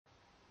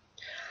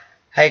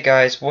Hey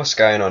guys, what's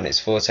going on?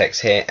 It's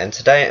Vortex here, and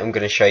today I'm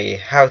going to show you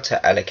how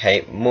to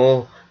allocate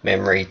more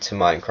memory to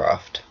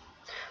Minecraft.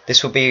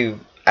 This will be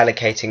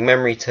allocating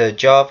memory to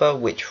Java,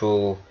 which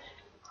will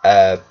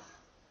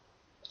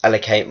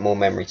allocate more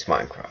memory to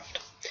Minecraft.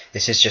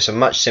 This is just a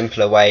much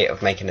simpler way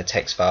of making a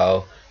text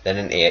file than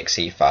an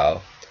exe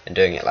file and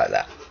doing it like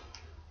that.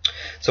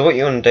 So what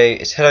you want to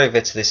do is head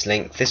over to this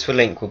link. This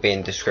link will be in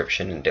the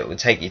description and it will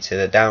take you to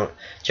the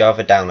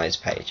Java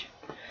downloads page.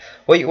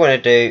 What you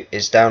want to do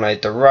is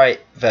download the right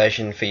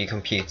version for your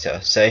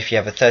computer. So if you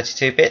have a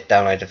 32-bit,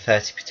 download a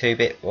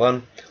 32-bit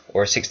one,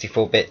 or a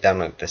 64-bit,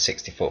 download the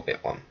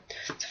 64-bit one.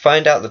 To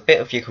find out the bit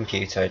of your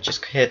computer,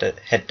 just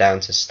head down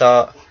to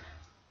Start,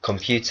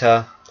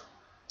 Computer,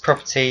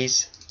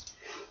 Properties,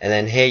 and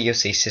then here you'll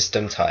see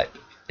System Type.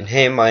 And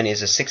here mine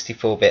is a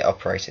 64-bit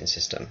operating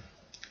system.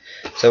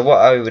 So what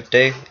I would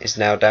do is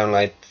now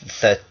download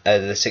the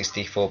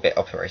 64-bit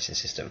operating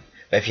system.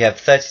 But if you have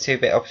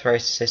 32-bit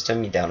operating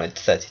system, you download the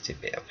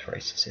 32-bit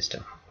operating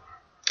system.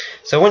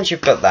 So once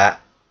you've got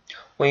that,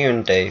 what you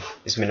want to do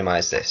is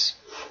minimize this.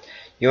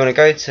 You want to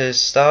go to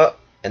Start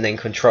and then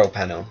Control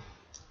Panel.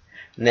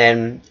 And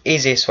then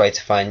easiest way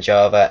to find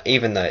Java,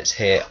 even though it's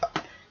here,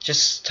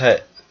 just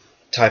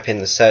type in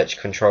the search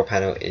control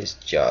panel is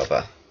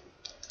Java.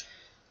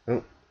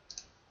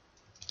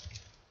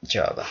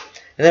 Java.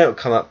 And then it will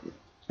come up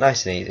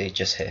nice and easy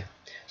just here.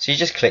 So you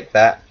just click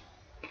that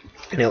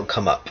and it will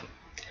come up.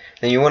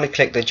 Then you want to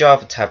click the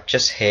Java tab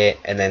just here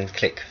and then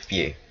click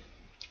View.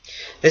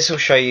 This will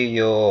show you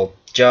your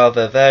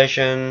Java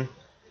version,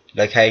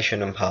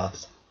 location and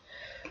path.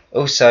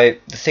 Also,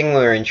 the thing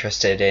we're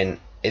interested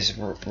in is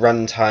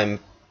runtime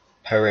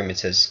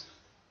parameters.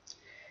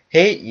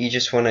 Here you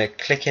just want to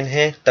click in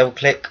here, double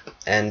click,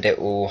 and it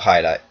will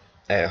highlight.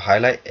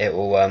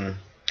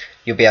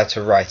 You'll be able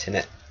to write in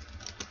it.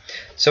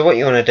 So what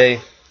you want to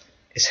do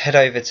is head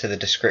over to the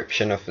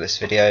description of this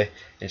video,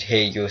 and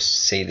here you'll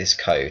see this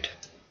code.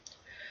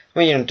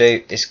 What you're going to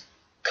do is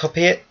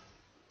copy it,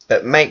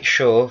 but make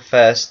sure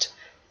first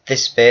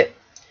this bit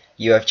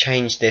you have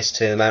changed this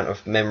to the amount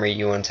of memory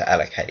you want to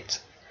allocate.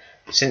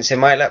 Since in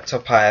my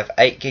laptop I have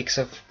 8 gigs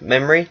of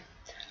memory,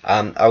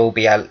 I will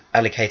be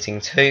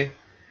allocating 2.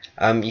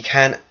 You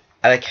can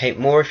allocate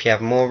more if you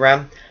have more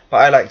RAM, but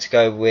I like to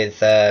go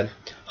with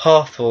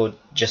half or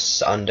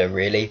just under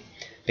really,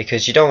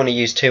 because you don't want to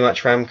use too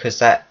much RAM because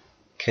that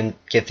can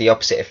give the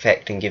opposite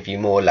effect and give you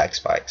more lag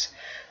spikes.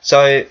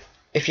 So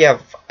if you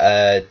have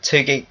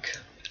 2 gig,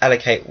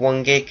 allocate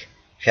 1 gig.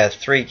 If you have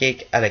 3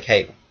 gig,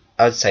 allocate,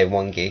 I would say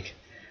 1 gig.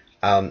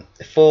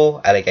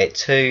 4, allocate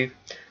 2,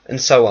 and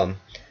so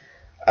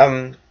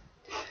on.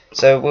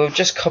 So we'll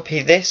just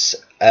copy this.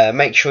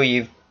 Make sure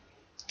you've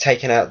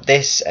taken out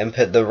this and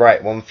put the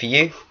right one for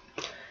you.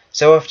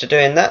 So after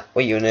doing that,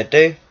 what you want to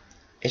do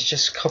is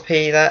just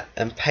copy that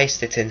and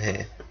paste it in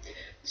here.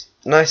 It's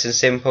nice and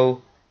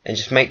simple, and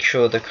just make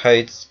sure the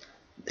code's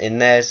in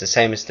there is the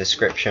same as the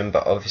description,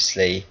 but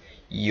obviously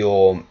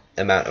your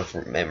amount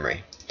of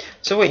memory.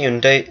 So what you're going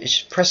to do is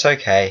just press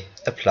OK,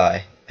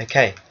 apply,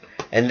 OK,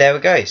 and there we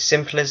go.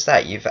 Simple as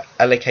that. You've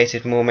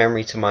allocated more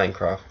memory to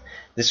Minecraft.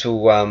 This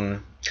will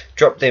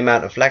drop the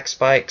amount of lag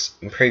spikes,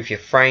 improve your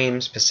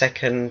frames per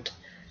second,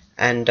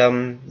 and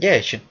yeah,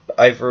 it should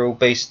overall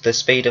boost the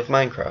speed of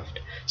Minecraft.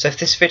 So if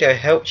this video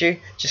helped you,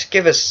 just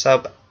give us a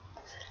sub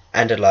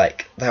and a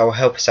like. That will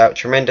help us out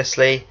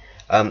tremendously.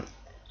 I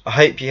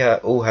hope you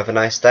all have a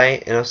nice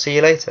day, and I'll see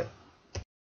you later.